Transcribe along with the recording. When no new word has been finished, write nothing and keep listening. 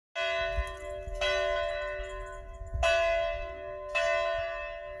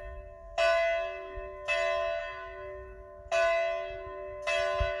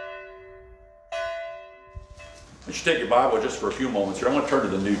You should take your Bible just for a few moments here. I'm going to turn to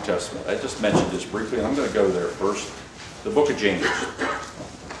the New Testament. I just mentioned this briefly, and I'm going to go there first. The book of James.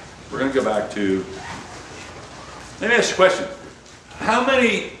 We're going to go back to... Let me ask you a question. How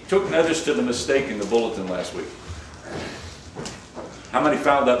many took notice to the mistake in the bulletin last week? How many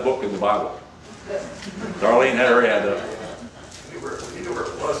found that book in the Bible? Darlene had her hand up. We knew where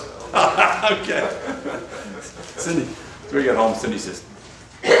it was. Okay. Cindy, when we got home, Cindy says,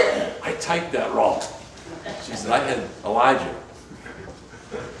 I typed that wrong. She said, I had Elijah.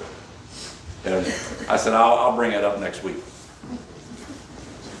 And I said, I'll bring it up next week.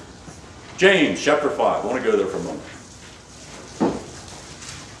 James chapter 5. I want to go there for a moment.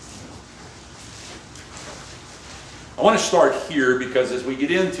 I want to start here because as we get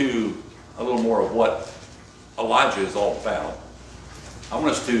into a little more of what Elijah is all about, I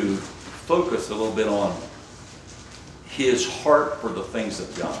want us to focus a little bit on his heart for the things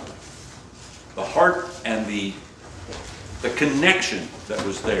of God. The heart and the connection that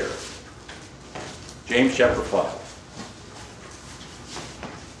was there. James chapter 5.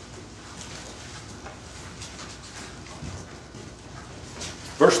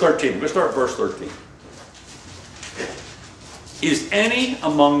 Verse 13. We're going to start at verse 13. Is any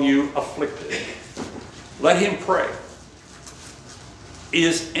among you afflicted? Let him pray.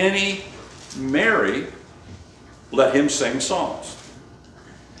 Is any merry? Let him sing psalms.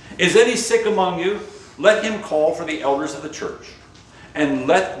 Is any sick among you? Let him call for the elders of the church, and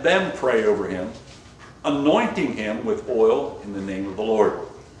let them pray over him, anointing him with oil in the name of the Lord.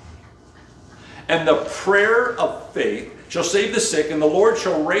 And the prayer of faith shall save the sick, and the Lord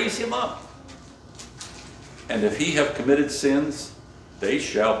shall raise him up. And if he have committed sins, they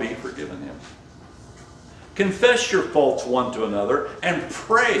shall be forgiven him. Confess your faults one to another, and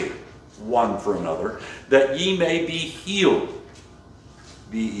pray one for another, that ye may be healed.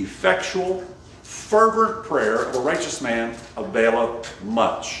 The effectual, fervent prayer of a righteous man availeth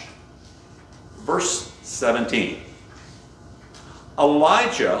much. Verse 17.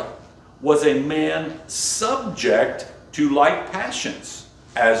 Elijah was a man subject to like passions,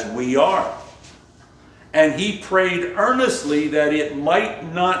 as we are. And he prayed earnestly that it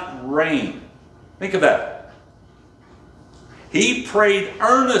might not rain. Think of that. He prayed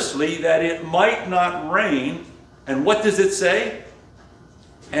earnestly that it might not rain. And what does it say?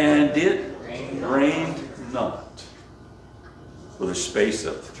 And it rained not. For the space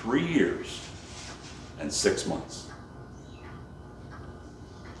of 3 years and 6 months.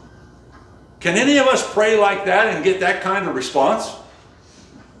 Can any of us pray like that and get that kind of response?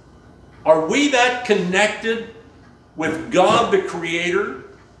 Are we that connected with God, the creator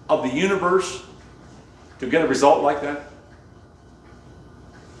of the universe, to get a result like that?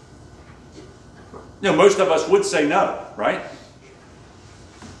 You know, most of us would say no, right?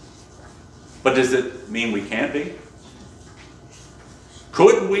 But does it mean we can't be?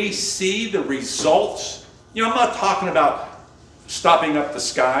 Could we see the results? You know, I'm not talking about stopping up the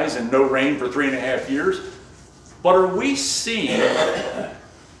skies and no rain for 3.5 years. But are we seeing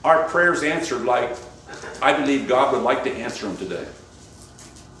our prayers answered like I believe God would like to answer them today?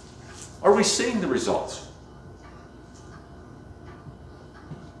 Are we seeing the results?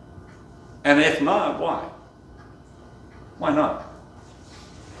 And if not, why? Why not?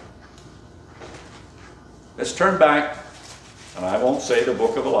 Let's turn back, and I won't say the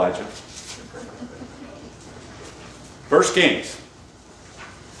book of Elijah. 1 Kings.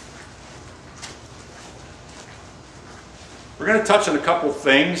 We're going to touch on a couple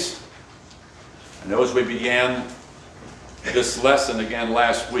things. I know as we began this lesson again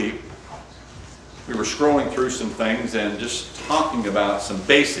last week, we were scrolling through some things and just talking about some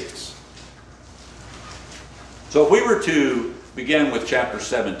basics. So if we were to begin with chapter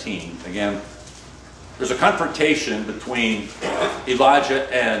 17, again, there's a confrontation between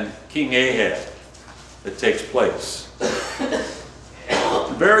Elijah and King Ahab that takes place.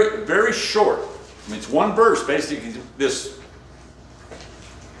 Very, very short. I mean, it's one verse, basically, this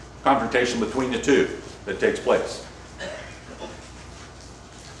confrontation between the two that takes place.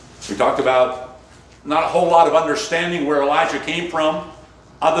 We talked about not a whole lot of understanding where Elijah came from,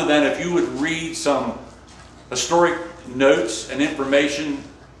 other than if you would read some historic notes and information,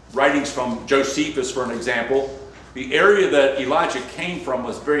 writings from Josephus, for an example. The area that Elijah came from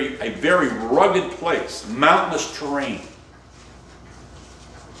was a very rugged place, mountainous terrain.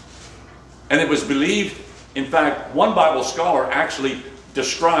 And it was believed, in fact, one Bible scholar actually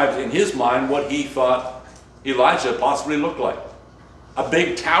described in his mind what he thought Elijah possibly looked like. A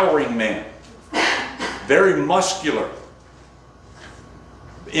big towering man, very muscular,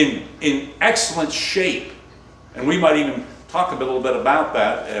 in excellent shape. And we might even talk a little bit about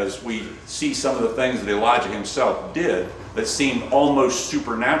that as we see some of the things that Elijah himself did that seemed almost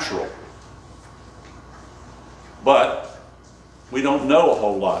supernatural. But we don't know a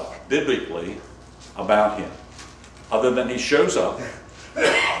whole lot biblically about him, other than he shows up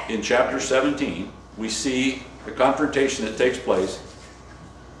in chapter 17. We see the confrontation that takes place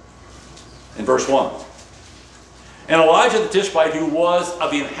in verse 1. And Elijah the Tishbite, who was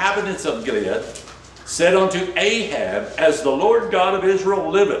of the inhabitants of Gilead, said unto Ahab, As the Lord God of Israel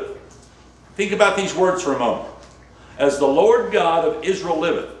liveth. Think about these words for a moment. As the Lord God of Israel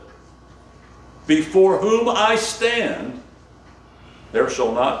liveth, before whom I stand, there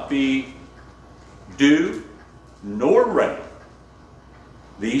shall not be dew nor rain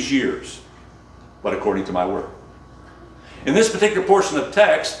these years, but according to my word. In this particular portion of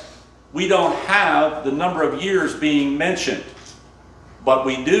text, we don't have the number of years being mentioned, but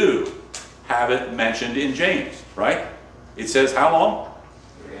we do have it mentioned in James, right? It says how long?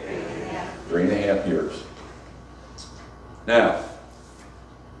 3.5 years. Now,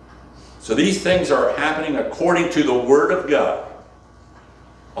 so these things are happening according to the Word of God.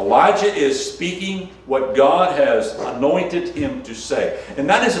 Elijah is speaking what God has anointed him to say. And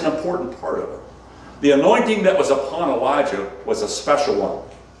that is an important part of it. The anointing that was upon Elijah was a special one.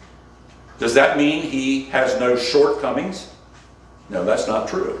 Does that mean he has no shortcomings? No, that's not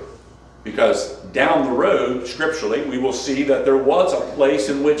true. Because down the road, scripturally, we will see that there was a place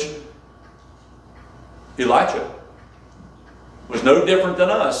in which Elijah was no different than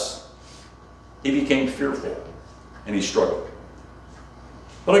us. He became fearful and he struggled.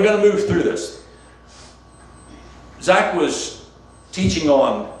 But I'm going to move through this. Zach was teaching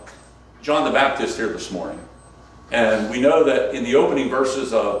on John the Baptist here this morning. And we know that in the opening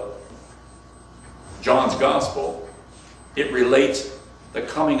verses of John's Gospel, it relates the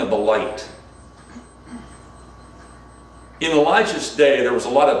coming of the light. In Elijah's day, there was a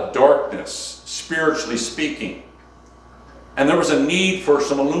lot of darkness, spiritually speaking. And there was a need for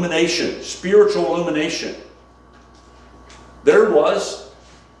some illumination, spiritual illumination. There was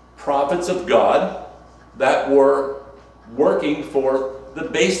prophets of God that were working for the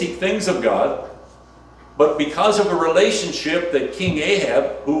basic things of God. But because of a relationship that King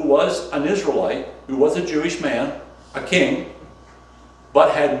Ahab, who was an Israelite, who was a Jewish man, a king,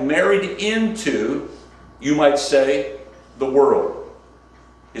 but had married into, you might say, the world.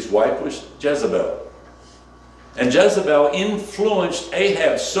 His wife was Jezebel. And Jezebel influenced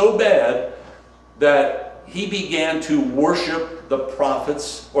Ahab so bad that he began to worship the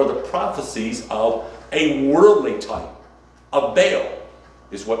prophets or the prophecies of a worldly type. Of Baal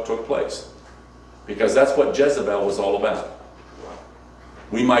is what took place. Because that's what Jezebel was all about.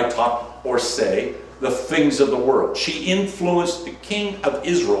 We might talk or say the things of the world. She influenced the king of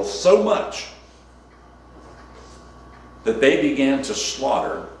Israel so much that they began to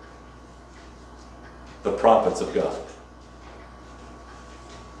slaughter the prophets of God.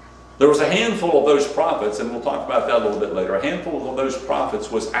 There was a handful of those prophets, and we'll talk about that a little bit later. A handful of those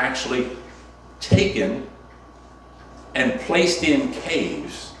prophets was actually taken and placed in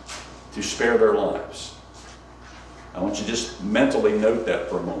caves to spare their lives. I want you to just mentally note that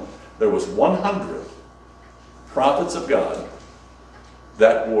for a moment. There was 100 prophets of God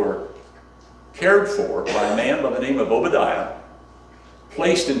that were cared for by a man by the name of Obadiah,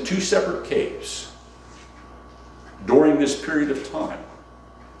 placed in 2 separate caves during this period of time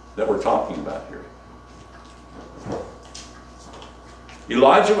that we're talking about here.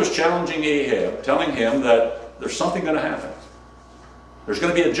 Elijah was challenging Ahab, telling him that there's something going to happen. There's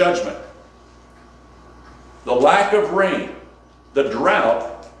going to be a judgment. The lack of rain, the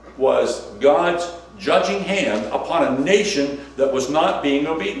drought, was God's judging hand upon a nation that was not being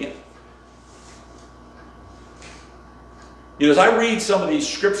obedient. You know, as I read some of these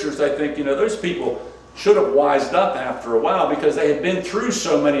scriptures, I think, you know, those people should have wised up after a while because they had been through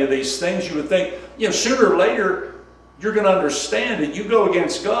so many of these things. You would think, you know, sooner or later, you're going to understand it. You go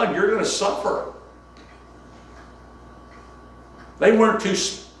against God, you're going to suffer. They weren't too,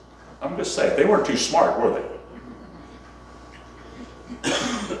 I'm going to say it, they weren't too smart, were they?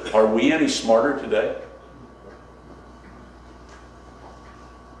 Are we any smarter today?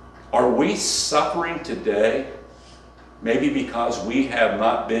 Are we suffering today maybe because we have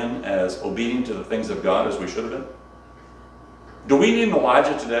not been as obedient to the things of God as we should have been? Do we need an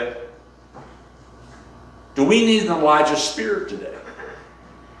Elijah today? Do we need an Elijah spirit today?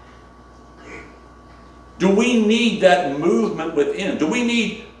 Do we need that movement within? Do we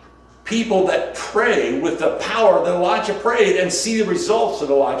need people that pray with the power that Elijah prayed and see the results that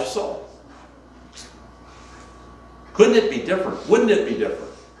Elijah saw? Couldn't it be different? Wouldn't it be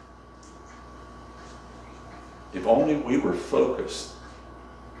different? If only we were focused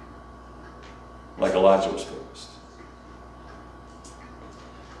like Elijah was focused.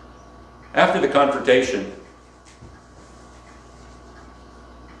 After the confrontation,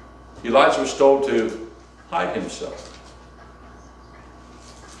 Elijah was told to hide himself.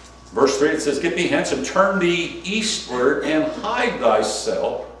 Verse 3, it says, "Get thee hence and turn thee eastward and hide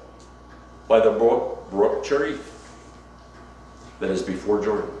thyself by the brook Cherith that is before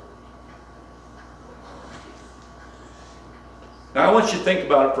Jordan." Now I want you to think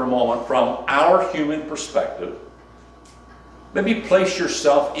about it for a moment from our human perspective. Maybe place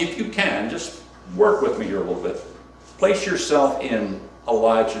yourself, if you can, just work with me here a little bit. Place yourself in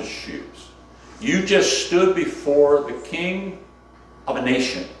Elijah's shoes. You just stood before the king of a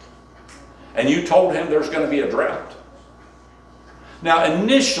nation, and you told him there's going to be a drought. Now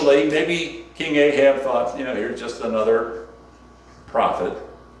initially, maybe King Ahab thought, here's just another prophet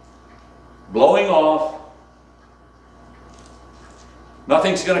blowing off.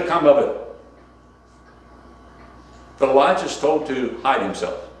 Nothing's going to come of it. But Elijah's told to hide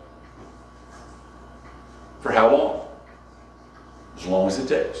himself. For how long? As long as it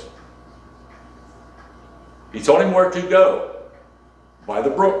takes. He told him where to go. By the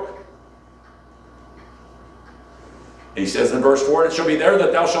brook. He says in verse 4, "It shall be there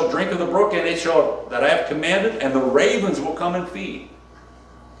that thou shalt drink of the brook, and it shall that I have commanded, and the ravens will come and feed."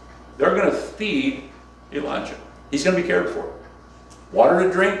 They're going to feed Elijah. He's going to be cared for. Water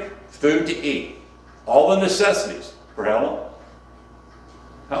to drink, food to eat. All the necessities. For how long?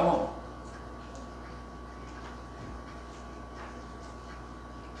 How long?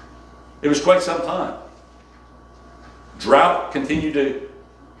 It was quite some time. Drought continued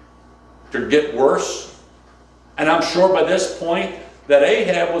to get worse. And I'm sure by this point that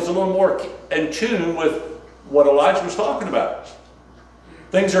Ahab was a little more in tune with what Elijah was talking about.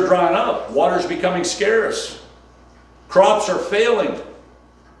 Things are drying up. Water's becoming scarce. Crops are failing.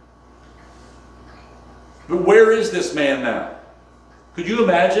 But where is this man now? Could you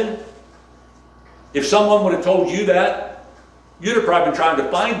imagine if someone would have told you that? You'd have probably been trying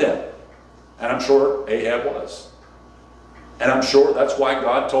to find them. And I'm sure Ahab was. And I'm sure that's why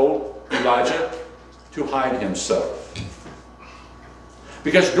God told Elijah to hide himself.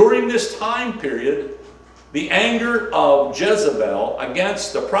 Because during this time period, the anger of Jezebel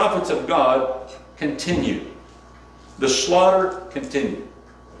against the prophets of God continued. The slaughter continued.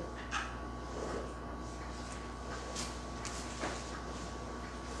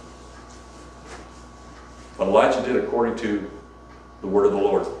 But Elijah did according to the word of the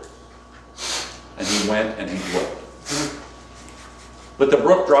Lord. And he went and he dwelt. But the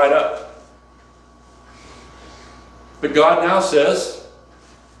brook dried up. But God now says,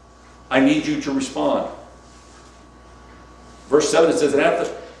 I need you to respond. Verse 7, it says,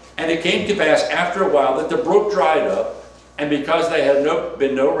 "And it came to pass after a while that the brook dried up, and because there had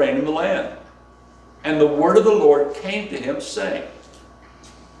been no rain in the land. And the word of the Lord came to him, saying,"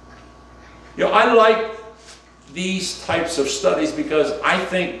 I like these types of studies because I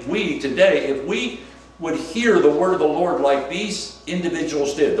think we today, if we would hear the word of the Lord like these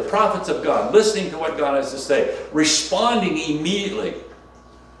individuals did, the prophets of God, listening to what God has to say, responding immediately,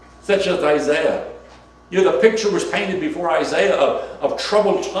 such as Isaiah. The picture was painted before Isaiah of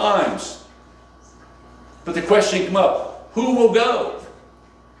troubled times. But the question came up, who will go?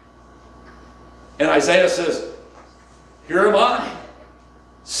 And Isaiah says, here am I.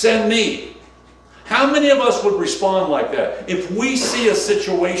 Send me. How many of us would respond like that? If we see a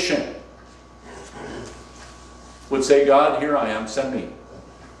situation, would say, God, here I am, send me.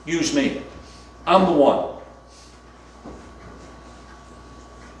 Use me. I'm the one.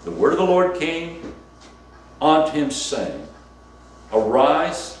 The word of the Lord came unto him, saying,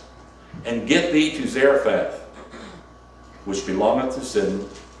 Arise, and get thee to Zarephath, which belongeth to Sidon,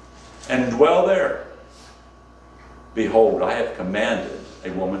 and dwell there. Behold, I have commanded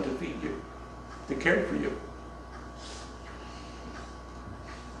a woman to feed you, to care for you.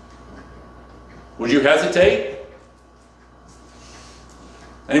 Would you hesitate?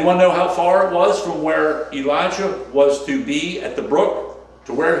 Anyone know how far it was from where Elijah was to be at the brook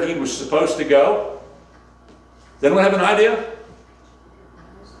to where he was supposed to go? Does anyone have an idea?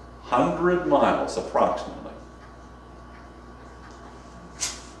 100 miles approximately.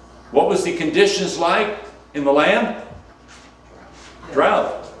 What was the conditions like in the land?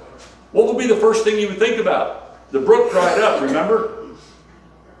 Drought. What would be the first thing you would think about? The brook dried up, remember?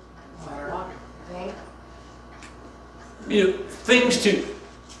 Things to,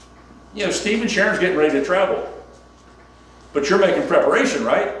 Steve and Sharon's getting ready to travel. But you're making preparation,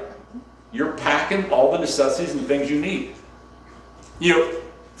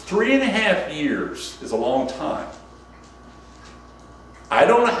 3.5 years is a long time. I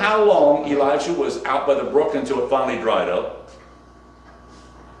don't know how long Elijah was out by the brook until it finally dried up.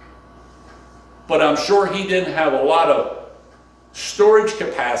 But I'm sure he didn't have a lot of storage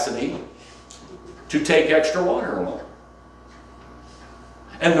capacity to take extra water along.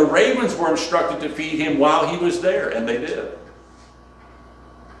 And the ravens were instructed to feed him while he was there, and they did.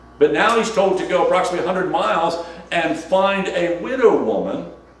 But now he's told to go approximately 100 miles and find a widow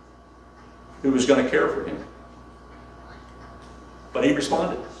woman who was going to care for him. But he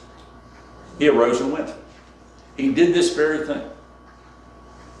responded. He arose and went. He did this very thing.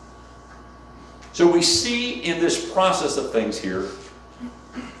 So we see in this process of things here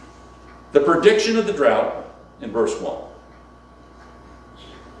the prediction of the drought in verse 1.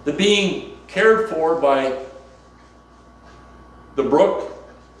 The being cared for by the brook,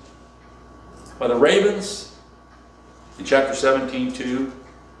 by the ravens, in chapter 17, 2,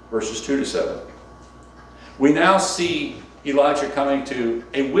 verses 2 to 7. We now see Elijah coming to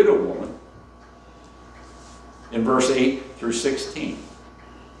a widow woman in verse 8 through 16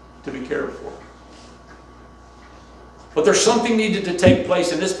 to be cared for. But there's something needed to take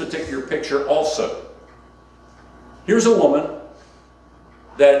place in this particular picture also. Here's a woman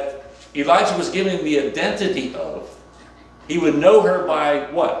that Elijah was giving the identity of. He would know her by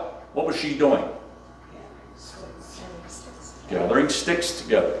what? What was she doing? Gathering sticks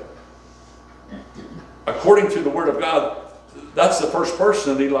together. According to the Word of God, that's the first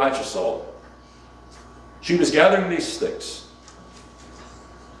person that Elijah saw. She was gathering these sticks.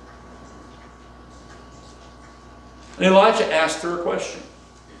 And Elijah asked her a question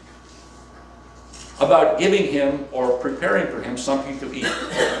about giving him or preparing for him something to eat.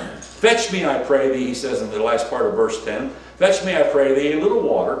 Fetch me, I pray thee, he says in the last part of verse 10, fetch me, I pray thee, a little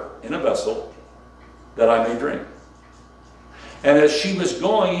water in a vessel that I may drink. And as she was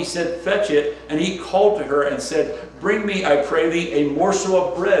going, he said, fetch it. And he called to her and said, bring me, I pray thee, a morsel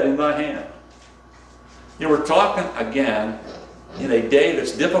of bread in thy hand. You know, we're talking again in a day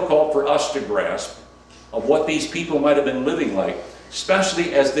that's difficult for us to grasp of what these people might have been living like,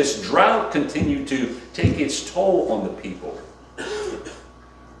 especially as this drought continued to take its toll on the people.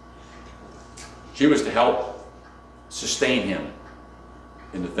 She was to help sustain him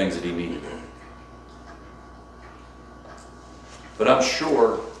in the things that he needed. But I'm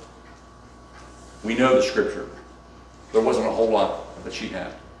sure we know the scripture. There wasn't a whole lot that she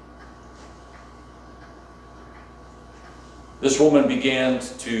had. This woman began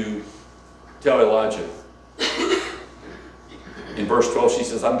to tell Elijah. In verse 12 she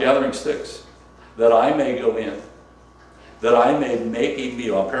says, I'm gathering sticks that I may go in, that I may make a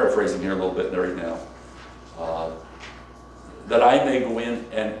meal. I'm paraphrasing here a little bit right now. That I may go in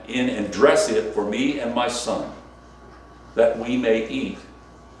and dress it for me and my son, that we may eat.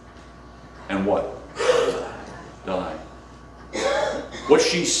 And what? Die. What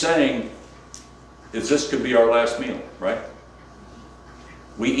she's saying is this could be our last meal, right?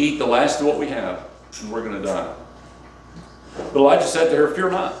 We eat the last of what we have, and we're going to die. But Elijah said to her, fear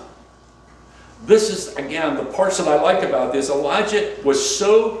not. This is, again, the parts that I like about this. Elijah was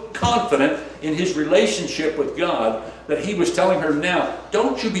so confident in his relationship with God that he was telling her now,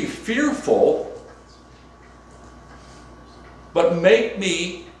 don't you be fearful, but make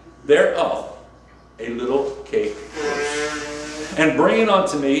me thereof a little cake first, and bring it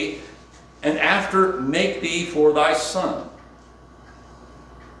unto me, and after make thee for thy son.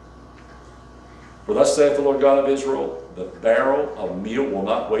 For thus saith the Lord God of Israel, the barrel of meal will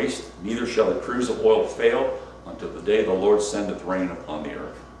not waste, neither shall the cruse of oil fail, until the day the Lord sendeth rain upon the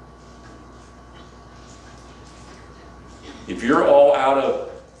earth. If you're all out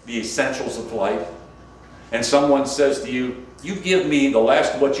of the essentials of life, and someone says to you, you give me the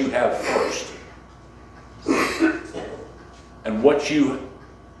last of what you have first, and what you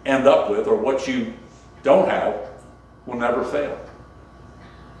end up with, or what you don't have, will never fail.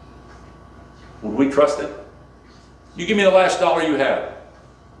 Would we trust it? You give me the last dollar you have,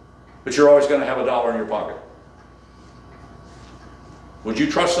 but you're always going to have a dollar in your pocket. Would you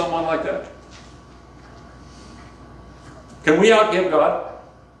trust someone like that? Can we outgive God?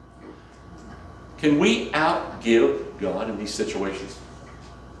 Can we outgive God in these situations?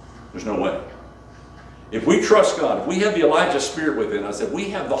 There's no way. If we trust God, if we have the Elijah spirit within us, if we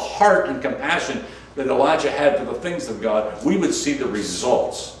have the heart and compassion that Elijah had for the things of God, we would see the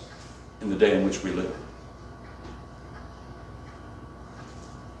results in the day in which we live.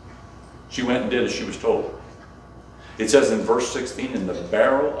 She went and did as she was told. It says in verse 16, and the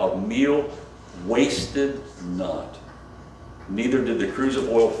barrel of meal wasted not, neither did the cruse of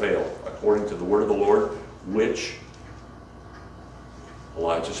oil fail, according to the word of the Lord, which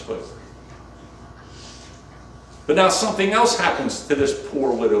Elijah spoke. But now something else happens to this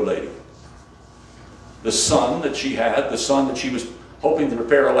poor widow lady. The son that she had, the son that she was hoping to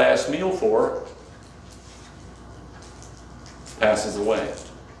prepare a last meal for, passes away.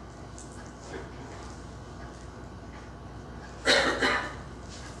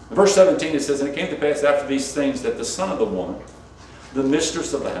 In verse 17 it says, "And it came to pass after these things that the son of the woman, the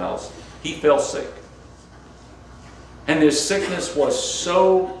mistress of the house, he fell sick. And his sickness was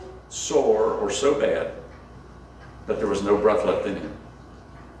so sore or so bad that there was no breath left in him.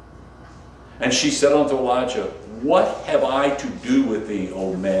 And she said unto Elijah, What have I to do with thee,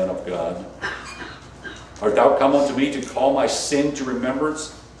 O man of God? Art thou come unto me to call my sin to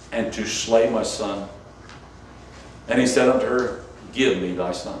remembrance and to slay my son? And he said unto her, Give me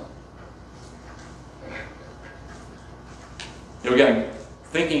thy son." Again,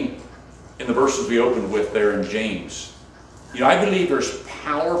 thinking in the verses we opened with there in James, I believe there's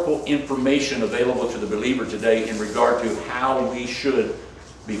powerful information available to the believer today in regard to how we should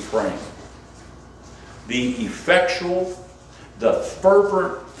be praying. The effectual, the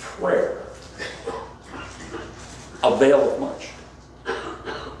fervent prayer availeth much.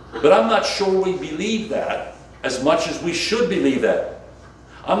 But I'm not sure we believe that as much as we should believe that.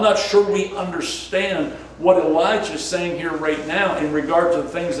 I'm not sure we understand what Elijah is saying here right now in regard to the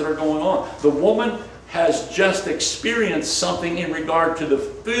things that are going on. The woman has just experienced something in regard to the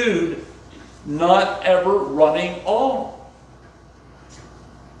food not ever running on.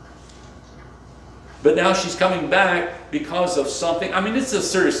 But now she's coming back because of something. I mean, it's a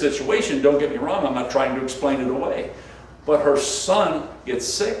serious situation, don't get me wrong. I'm not trying to explain it away. But her son gets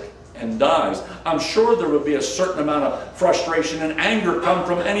sick and dies. I'm sure there would be a certain amount of frustration and anger come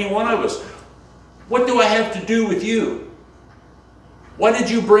from any one of us. What do I have to do with you? Why did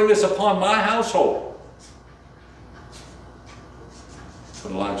you bring this upon my household?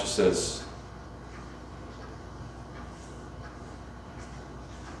 But Elijah says,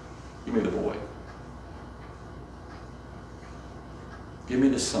 Give me the boy. Give me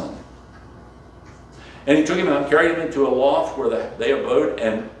the son. And he took him out and carried him into a loft where they abode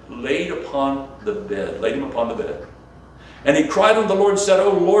and laid him upon the bed. And he cried unto the Lord and said,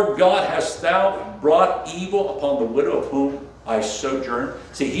 O Lord God, hast thou brought evil upon the widow of whom I sojourn?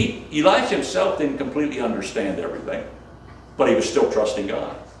 See, Elijah himself didn't completely understand everything, but he was still trusting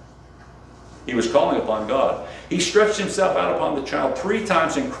God. He was calling upon God. He stretched himself out upon the child 3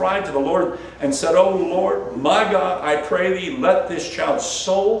 times and cried to the Lord and said, O Lord, my God, I pray thee, let this child's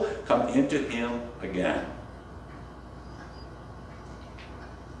soul come into him again.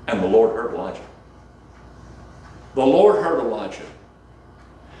 And the Lord heard Elijah. The Lord heard Elijah.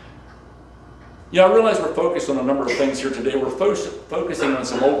 I realize we're focused on a number of things here today. We're focusing on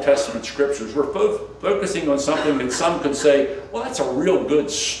some Old Testament scriptures. We're focusing on something that some could say, well, that's a real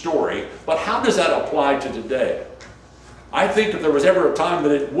good story, but how does that apply to today? I think if there was ever a time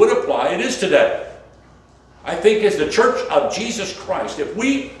that it would apply, it is today. I think as the Church of Jesus Christ, if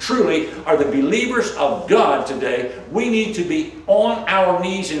we truly are the believers of God today, we need to be on our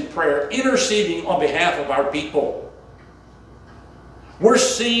knees in prayer, interceding on behalf of our people. We're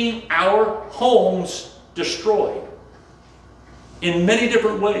seeing our homes destroyed in many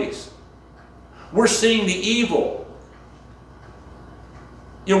different ways. We're seeing the evil.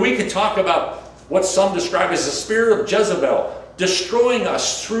 We could talk about what some describe as the spirit of Jezebel destroying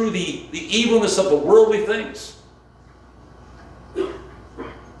us through the evilness of the worldly things.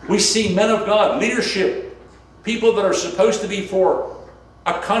 We see men of God, leadership, people that are supposed to be for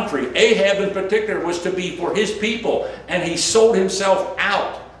a country. Ahab in particular was to be for his people, and he sold himself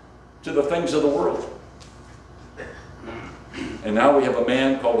out to the things of the world. And now we have a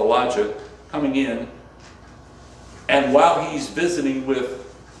man called Elijah coming in, and while he's visiting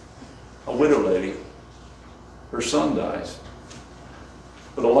with a widow lady, her son dies.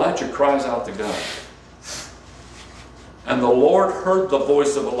 But Elijah cries out to God. And the Lord heard the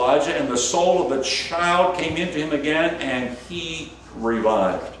voice of Elijah, and the soul of the child came into him again, and he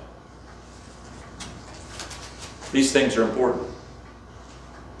revived. These things are important.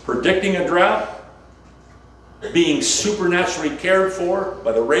 Predicting a drought, being supernaturally cared for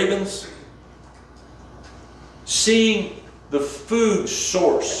by the ravens, seeing the food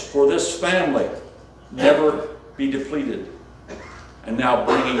source for this family never be depleted, and now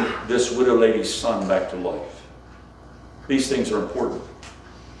bringing this widow lady's son back to life. These things are important.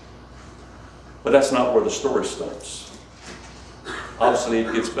 But that's not where the story starts. Obviously,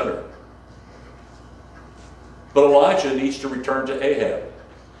 it gets better. But Elijah needs to return to Ahab.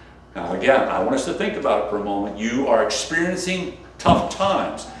 Now again, I want us to think about it for a moment. You are experiencing tough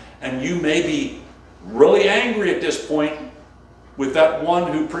times, and you may be really angry at this point with that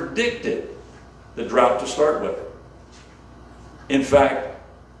one who predicted the drought to start with. In fact,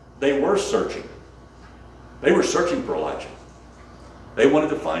 they were searching. They were searching for Elijah. They wanted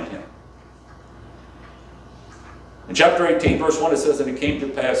to find him. In chapter 18, verse 1, it says, "And it came to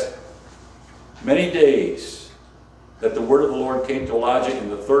pass many days that the word of the Lord came to Elijah in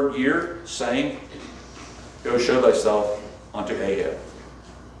the 3rd year, saying, Go show thyself unto Ahab."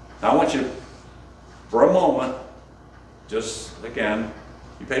 Now I want you, for a moment, just again,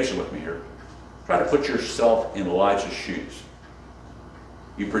 be patient with me here. Try to put yourself in Elijah's shoes.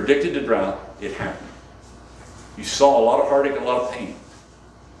 You predicted the drought, it happened. You saw a lot of heartache and a lot of pain.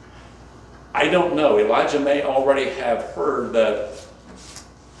 I don't know, Elijah may already have heard that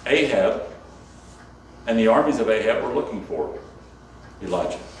Ahab and the armies of Ahab were looking for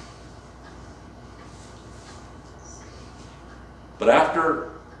Elijah. But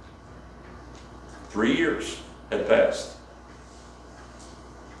after 3 years had passed,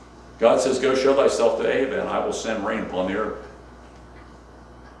 God says, "Go show thyself to Ahab, and I will send rain upon the earth."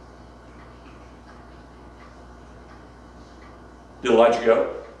 Did Elijah go?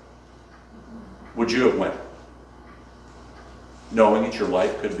 Would you have went? Knowing that your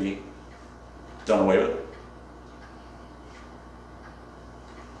life could be done away with?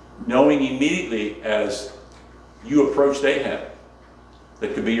 Knowing immediately as you approached Ahab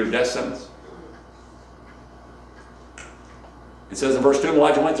that could be your death sentence? It says in verse 2,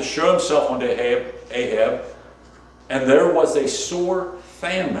 Elijah went to show himself unto Ahab, and there was a sore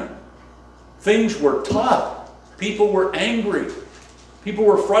famine. Things were tough. People were angry. People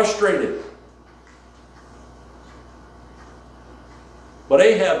were frustrated. But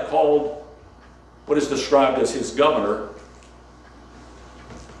Ahab called what is described as his governor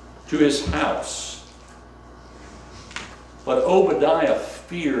to his house. But Obadiah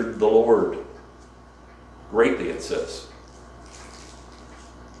feared the Lord greatly, it says.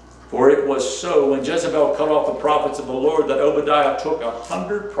 For it was so, when Jezebel cut off the prophets of the Lord, that Obadiah took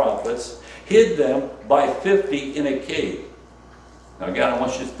 100 prophets, hid them by 50 in a cave. Now again, I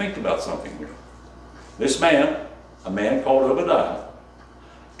want you to think about something here. This man, a man called Obadiah,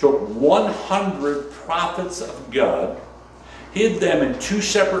 took 100 prophets of God, hid them in 2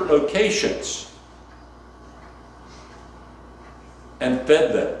 separate locations, and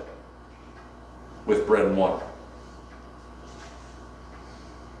fed them with bread and water.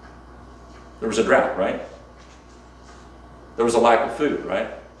 There was a drought, right? There was a lack of food, right?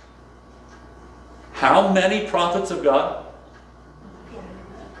 How many prophets of God?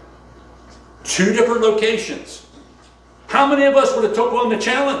 2 different locations. How many of us would have took on the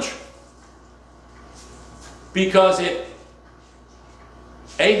challenge? Because if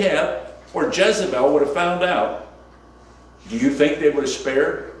Ahab or Jezebel would have found out, do you think they would have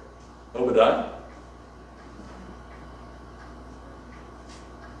spared Obadiah?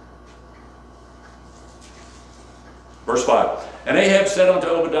 Verse 5, and Ahab said unto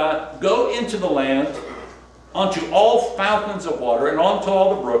Obadiah, Go into the land, unto all fountains of water, and unto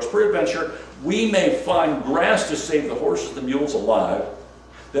all the brooks, peradventure we may find grass to save the horses and the mules alive,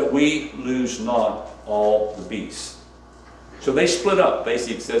 that we lose not all the beasts. So they split up,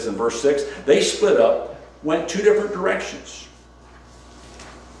 basically it says in verse 6, they split up, went 2 different directions.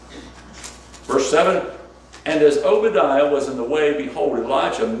 Verse 7, and as Obadiah was in the way, behold,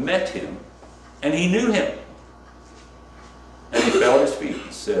 Elijah met him, and he knew him. And he fell at his feet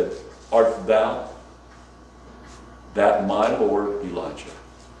and said, Art thou that my Lord Elijah?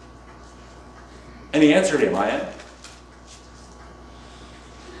 And he answered him, I am.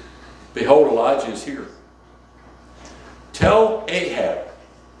 Behold, Elijah is here. Tell Ahab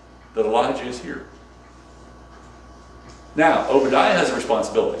that Elijah is here. Now, Obadiah has a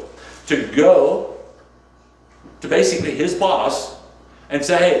responsibility to go to basically his boss and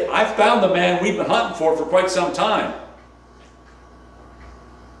say, hey, I found the man we've been hunting for quite some time.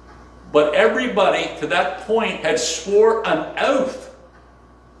 But everybody to that point had swore an oath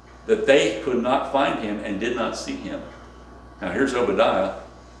that they could not find him and did not see him. Now here's Obadiah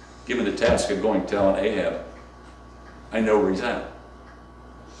given the task of going telling Ahab, I know where he's at.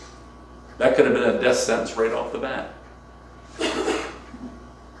 That could have been a death sentence right off the bat.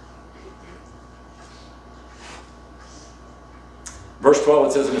 Verse 12,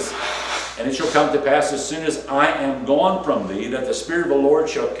 it says, and it shall come to pass as soon as I am gone from thee, that the Spirit of the Lord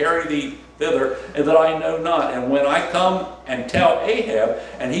shall carry thee thither, and that I know not. And when I come and tell Ahab,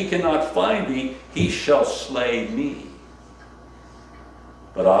 and he cannot find thee, he shall slay me.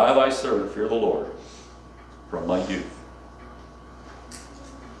 But I, thy servant, fear the Lord from my youth.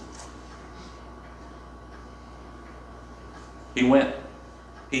 He went.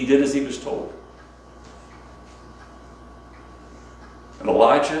 He did as he was told.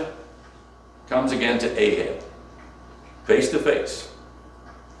 Elijah comes again to Ahab, face to face.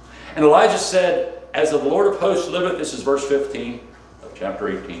 And Elijah said, as the Lord of hosts liveth, this is verse 15 of chapter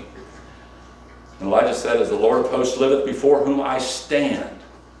 18. And Elijah said, as the Lord of hosts liveth, before whom I stand,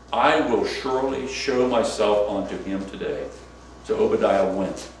 I will surely show myself unto him today. So Obadiah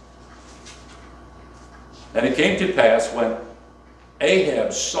went. And it came to pass, when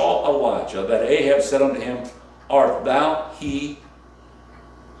Ahab saw Elijah, that Ahab said unto him, art thou he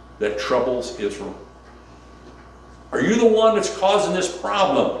that troubles Israel? Are you the one that's causing this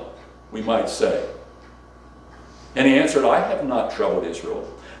problem, we might say? And he answered, I have not troubled Israel,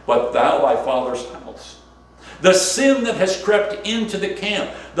 but thou thy father's house. The sin that has crept into the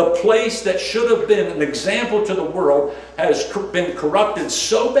camp, the place that should have been an example to the world, has been corrupted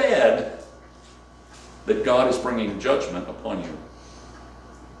so bad that God is bringing judgment upon you.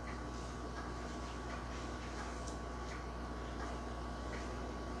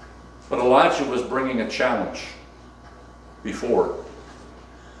 But Elijah was bringing a challenge before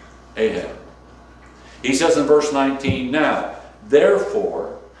Ahab. He says in verse 19, now,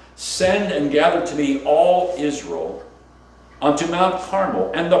 therefore, send and gather to me all Israel unto Mount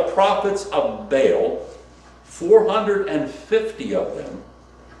Carmel, and the prophets of Baal, 450 of them,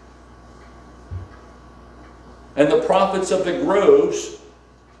 and the prophets of the groves,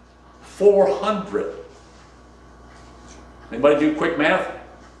 400. Anybody do quick math?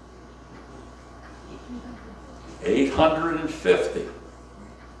 850.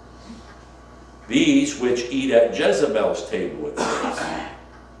 These which eat at Jezebel's table with us.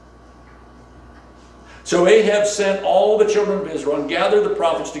 So Ahab sent all the children of Israel and gathered the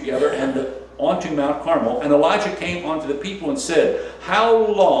prophets together and onto Mount Carmel. And Elijah came unto the people and said, how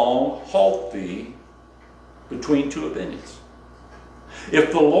long halt thee between two opinions?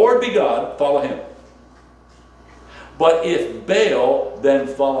 If the Lord be God, follow him. But if Baal, then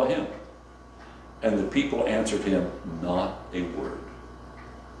follow him. And the people answered him, not a word.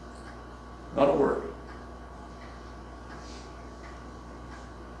 Not a word.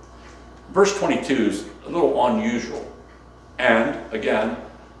 Verse 22 is a little unusual. And again,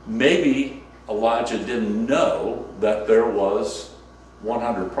 maybe Elijah didn't know that there was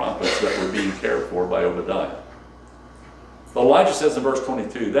 100 prophets that were being cared for by Obadiah. But Elijah says in verse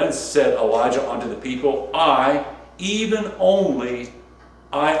 22, then said Elijah unto the people, I only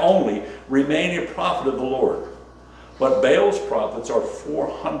remain a prophet of the Lord. But Baal's prophets are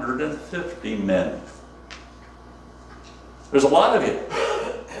 450 men. There's a lot of you.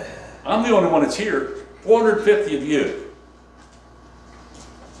 I'm the only one that's here. 450 of you.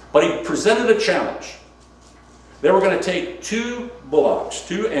 But he presented a challenge. They were going to take 2 bullocks,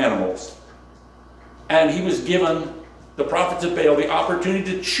 2 animals, and he was given the prophets of Baal the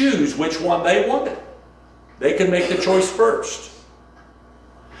opportunity to choose which one they wanted. They could make the choice first.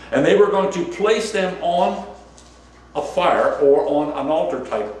 And they were going to place them on a fire or on an altar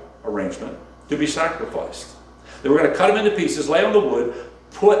type arrangement to be sacrificed. They were going to cut them into pieces, lay on the wood,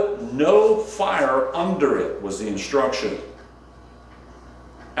 put no fire under it, was the instruction.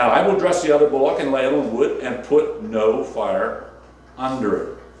 And I will dress the other bullock and lay it on wood and put no fire under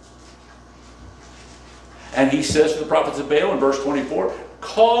it. And he says to the prophets of Baal in verse 24,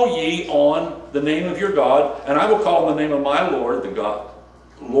 call ye on the name of your God, and I will call on the name of my Lord, the God,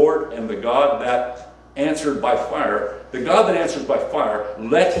 Lord and the God that answered by fire. The God that answers by fire,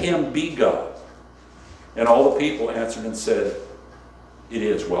 let him be God. And all the people answered and said, it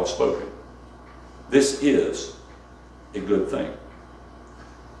is well spoken. This is a good thing.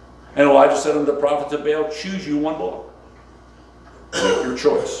 And Elijah said unto the prophets of Baal, choose you one bullock. Make your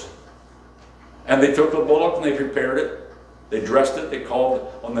choice. And they took the bullock and they prepared it. They dressed it. They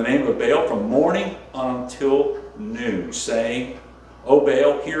called on the name of Baal from morning until noon, saying, O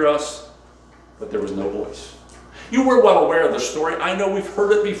Baal, hear us. But there was no voice. You were well aware of the story. I know we've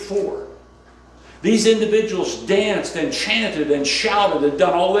heard it before. These individuals danced and chanted and shouted and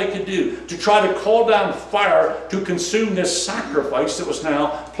done all they could do to try to call down fire to consume this sacrifice that was now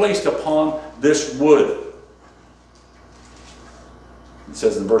placed upon this wood. It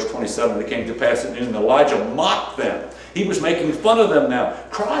says in verse 27, it came to pass at noon, and Elijah mocked them. He was making fun of them now.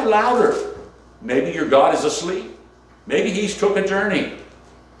 Cry louder. Maybe your God is asleep. Maybe he's took a journey.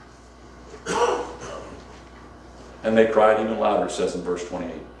 And they cried even louder, it says in verse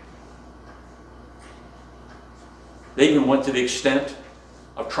 28. They even went to the extent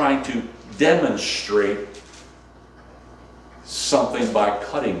of trying to demonstrate something by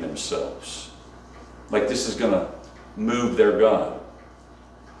cutting themselves. Like this is going to move their God.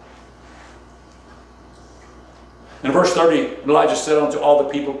 In verse 30, Elijah said unto all the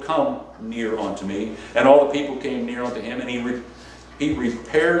people, come near unto me. And all the people came near unto him, and he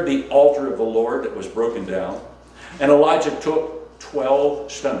repaired the altar of the Lord that was broken down. And Elijah took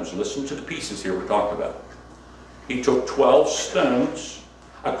 12 stones. Listen to the pieces here we're talking about. He took 12 stones,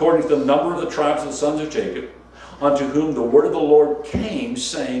 according to the number of the tribes of the sons of Jacob, unto whom the word of the Lord came,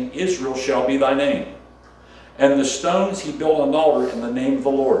 saying, Israel shall be thy name. And the stones he built an altar in the name of the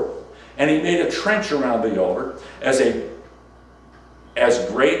Lord. And he made a trench around the altar as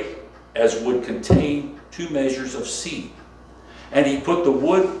great as would contain 2 measures of seed. And he put the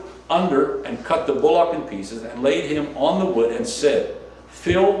wood under and cut the bullock in pieces and laid him on the wood and said,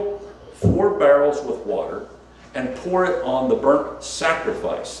 Fill 4 barrels with water and pour it on the burnt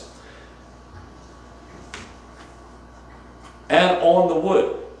sacrifice and on the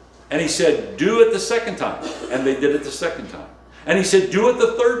wood. And he said, Do it the second time. And they did it the second time. And he said, Do it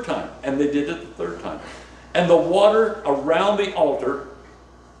the third time. And they did it the third time. And the water around the altar,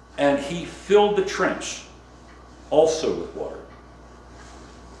 and he filled the trench also with water.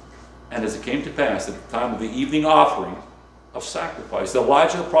 And as it came to pass at the time of the evening offering of sacrifice,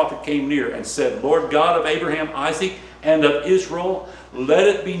 Elijah the prophet came near and said, Lord God of Abraham, Isaac, and of Israel, let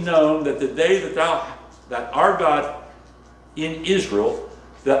it be known that the day that our God in Israel,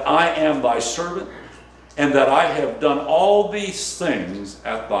 that I am thy servant, and that I have done all these things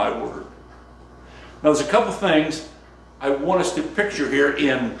at thy word. Now there's a couple things I want us to picture here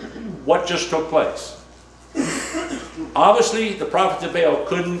in what just took place. Obviously, the prophets of Baal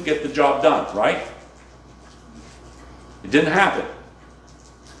couldn't get the job done, right? It didn't happen.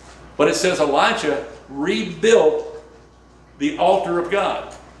 But it says Elijah rebuilt the altar of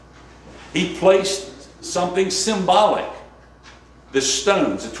God. He placed something symbolic. The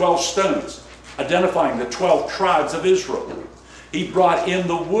stones, the 12 stones, identifying the 12 tribes of Israel. He brought in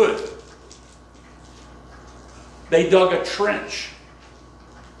the wood. They dug a trench.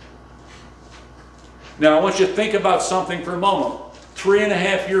 Now I want you to think about something for a moment.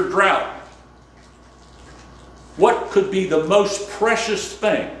 3.5-year drought. What could be the most precious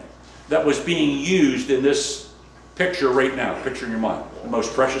thing that was being used in this picture right now? Picture in your mind. The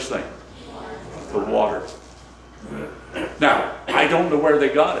most precious thing. The water. Now, I don't know where they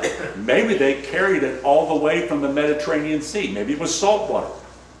got it. Maybe they carried it all the way from the Mediterranean Sea. Maybe it was salt water.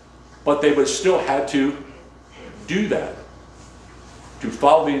 But they would still had to do that, to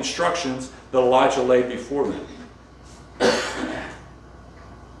follow the instructions that Elijah laid before them.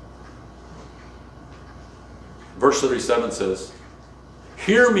 Verse 37 says,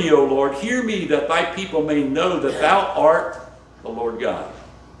 Hear me, O Lord, hear me, that thy people may know that thou art the Lord God.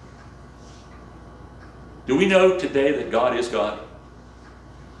 Do we know today that God is God?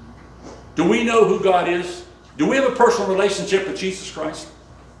 Do we know who God is? Do we have a personal relationship with Jesus Christ?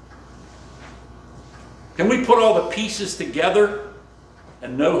 Can we put all the pieces together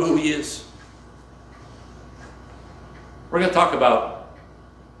and know who He is? We're going to talk about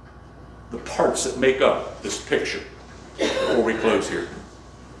the parts that make up this picture before we close here.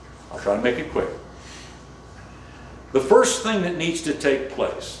 I'll try to make it quick. The first thing that needs to take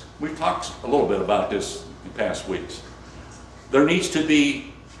place, we've talked a little bit about this in past weeks. There needs to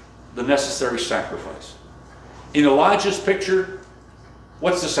be the necessary sacrifice. In Elijah's picture,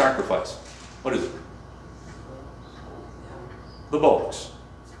 what's the sacrifice? What is it? The bullocks.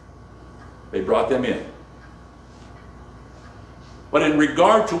 They brought them in. But in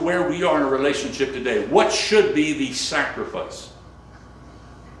regard to where we are in a relationship today, what should be the sacrifice?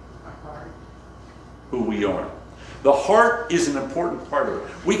 Who we are. The heart is an important part of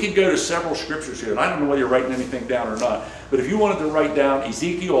it. We could go to several scriptures here, and I don't know whether you're writing anything down or not, but if you wanted to write down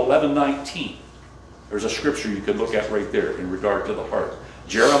Ezekiel 11:19, there's a scripture you could look at right there in regard to the heart.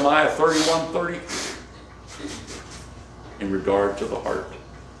 Jeremiah 31:33, in regard to the heart.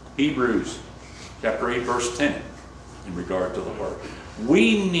 Hebrews chapter 8, verse 10, in regard to the heart.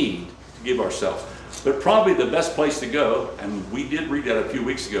 We need to give ourselves. But probably the best place to go, and we did read that a few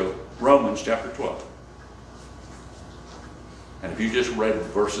weeks ago, Romans chapter 12. And if you just read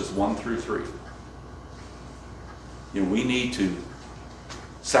verses 1 through 3, we need to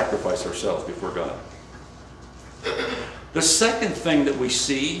sacrifice ourselves before God. The second thing that we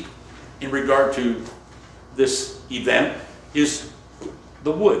see in regard to this event is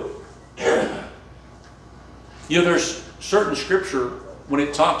the wood. There's certain scripture when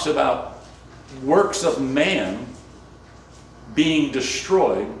it talks about works of man being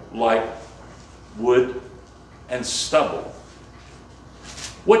destroyed like wood and stubble.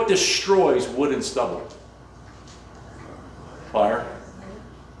 What destroys wood and stubble? Fire.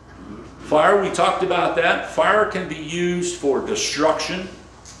 Fire, we talked about that. Fire can be used for destruction.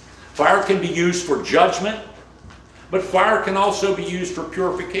 Fire can be used for judgment. But fire can also be used for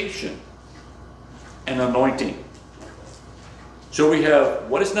purification and anointing. So we have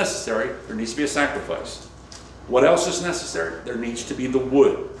what is necessary. There needs to be a sacrifice. What else is necessary? There needs to be the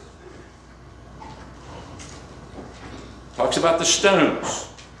wood. Talks about the stones.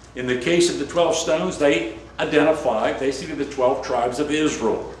 In the case of the 12 stones, they identify basically the 12 tribes of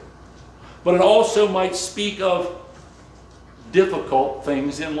Israel. But it also might speak of difficult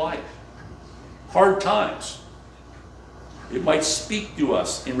things in life, hard times. It might speak to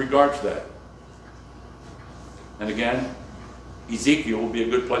us in regard to that. And again, Ezekiel will be a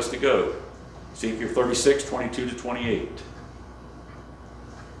good place to go. Ezekiel 36, 22 to 28.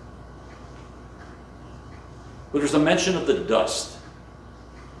 But there's a mention of the dust.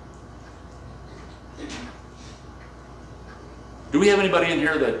 Do we have anybody in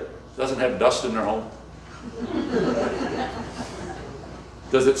here that doesn't have dust in their home?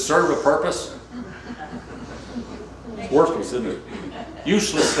 Does it serve a purpose? It's worthless, isn't it?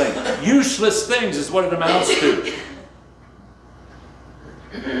 Useless things. Useless things is what it amounts to.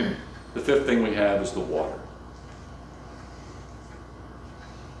 The fifth thing we have is the water.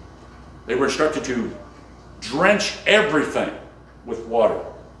 They were instructed to drench everything with water.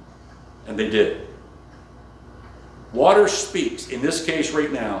 And they did. Water speaks. In this case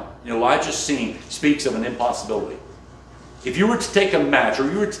right now, Elijah's scene speaks of an impossibility. If you were to take a match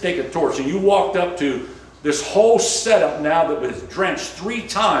or you were to take a torch and you walked up to this whole setup now that was drenched 3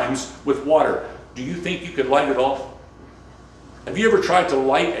 times with water, do you think you could light it off? Have you ever tried to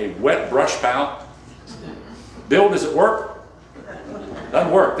light a wet brush pile? Bill, does it work?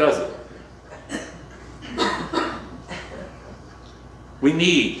 Doesn't work, does it? We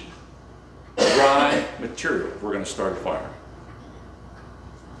need dry material if we're going to start a fire.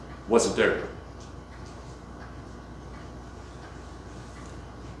 Was it there?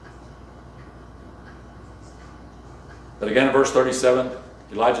 But again in verse 37,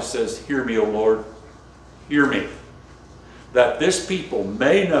 Elijah says, "Hear me, O Lord, hear me, that this people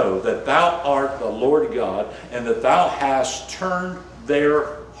may know that thou art the Lord God, and that thou hast turned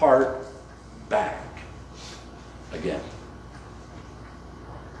their heart back." Again.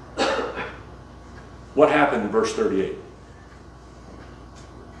 What happened in verse 38?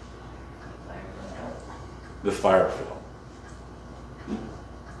 The fire fell.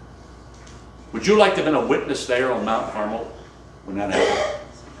 Would you like to have been a witness there on Mount Carmel when that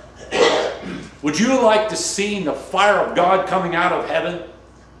happened? Would you like to see the fire of God coming out of heaven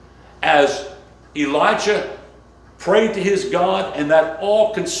as Elijah prayed to his God and that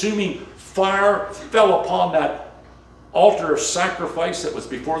all-consuming fire fell upon that altar of sacrifice that was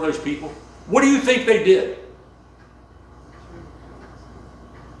before those people? What do you think they did?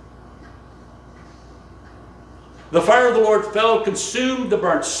 The fire of the Lord fell, consumed the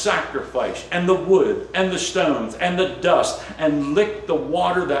burnt sacrifice, and the wood, and the stones, and the dust, and licked the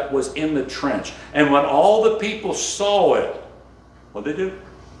water that was in the trench. And when all the people saw it, what did they do?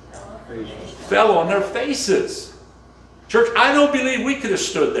 Fell on their faces. Church, I don't believe we could have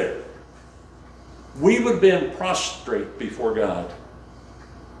stood there. We would have been prostrate before God.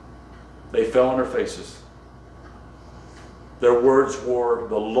 They fell on their faces. Their words were,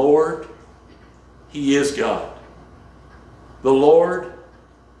 "The Lord, He is God. The Lord,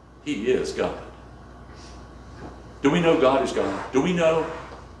 He is God." Do we know God is God? Do we know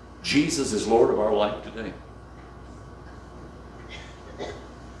Jesus is Lord of our life today?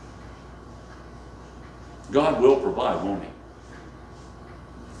 God will provide, won't He?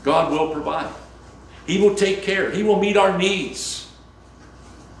 God will provide. He will take care. He will meet our needs.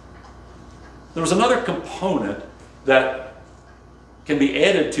 There was another component that can be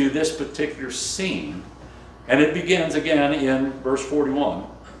added to this particular scene. And it begins again in verse 41.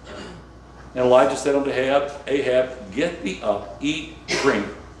 And Elijah said unto Ahab, "Get thee up, eat, drink,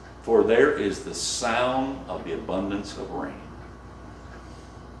 for there is the sound of the abundance of rain."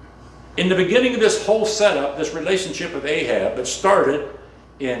 In the beginning of this whole setup, this relationship with Ahab that started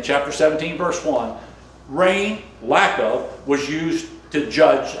in chapter 17, verse 1, rain, lack of, was used to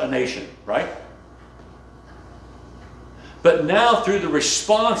judge a nation, right? But now through the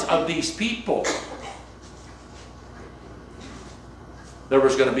response of these people, there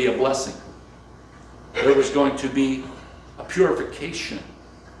was going to be a blessing. There was going to be a purification.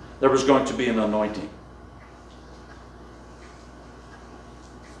 There was going to be an anointing.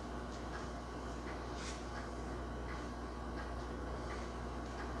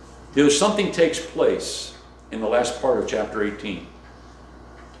 Something takes place in the last part of chapter 18.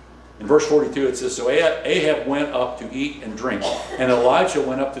 In verse 42 it says, "So Ahab went up to eat and drink, and Elijah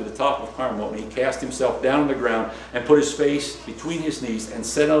went up to the top of Carmel, and he cast himself down on the ground and put his face between his knees and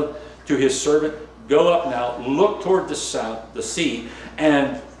said to his servant, Go up now, look toward the south, the sea,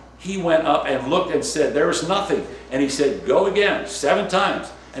 and he went up and looked and said, there is nothing. And he said, go again 7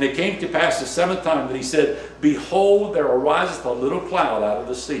 times. And it came to pass the 7th time that he said, behold, there ariseth a little cloud out of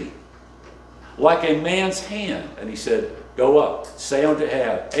the sea, like a man's hand. And he said, go up, say unto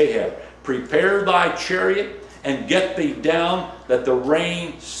Ahab, prepare thy chariot, and get thee down, that the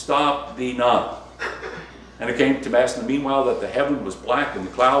rain stop thee not. And it came to pass in the meanwhile that the heaven was black, and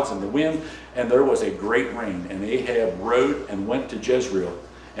the clouds, and the wind, and there was a great rain. And Ahab rode and went to Jezreel.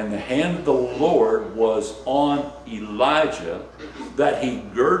 And the hand of the Lord was on Elijah, that he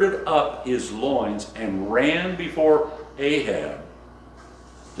girded up his loins and ran before Ahab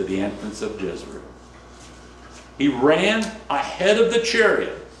to the entrance of Jezreel. He ran ahead of the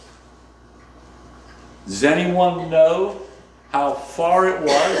chariot. Does anyone know how far it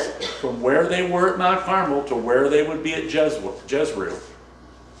was from where they were at Mount Carmel to where they would be at Jezreel? Does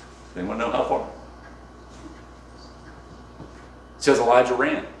anyone know how far? It says Elijah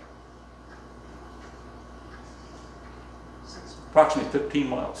ran. Approximately 15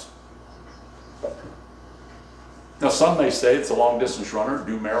 miles. Now some may say it's a long distance runner,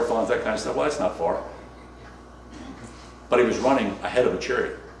 do marathons, that kind of stuff. Well, that's not far. But he was running ahead of a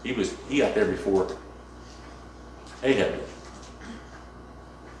chariot. He got there before Ahab did.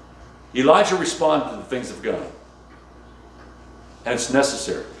 Elijah responded to the things of God. And it's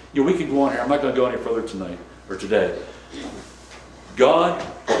necessary. You know, we could go on here. I'm not going to go any further tonight or today. God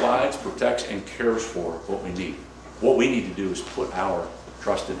provides, protects, and cares for what we need. What we need to do is put our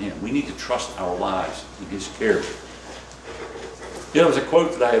trust in Him. We need to trust our lives in His care. You know, there was a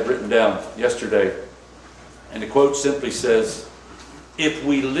quote that I had written down yesterday, and the quote simply says, if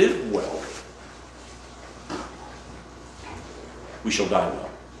we live well, we shall die well.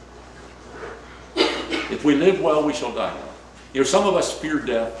 If we live well, we shall die well. You know, some of us fear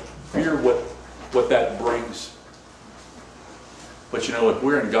death, fear what that brings. But you know, if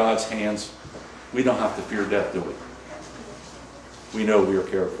we're in God's hands, we don't have to fear death, do we? We know we are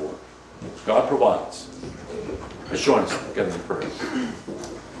cared for. God provides. Let's join us together in prayer.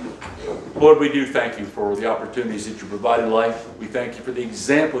 Lord, we do thank you for the opportunities that you provide in life. We thank you for the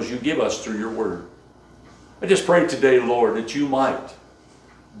examples you give us through your word. I just pray today, Lord, that you might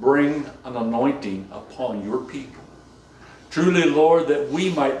bring an anointing upon your people. Truly, Lord, that we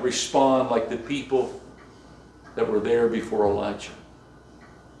might respond like the people that were there before Elijah.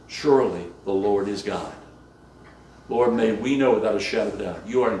 Surely the Lord is God. Lord, may we know without a shadow of doubt,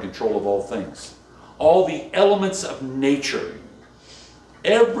 you are in control of all things. All the elements of nature,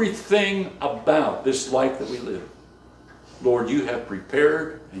 everything about this life that we live, Lord, you have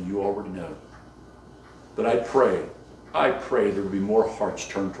prepared and you already know. But I pray there will be more hearts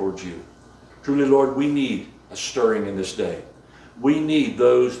turned towards you. Truly, Lord, we need a stirring in this day. We need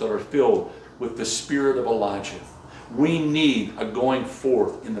those that are filled with the spirit of Elijah. We need a going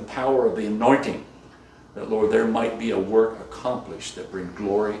forth in the power of the anointing, that, Lord, there might be a work accomplished that brings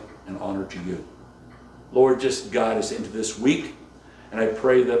glory and honor to you. Lord, just guide us into this week, and I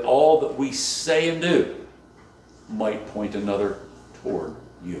pray that all that we say and do might point another toward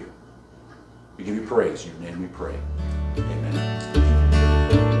you. We give you praise. In your name we pray. Amen.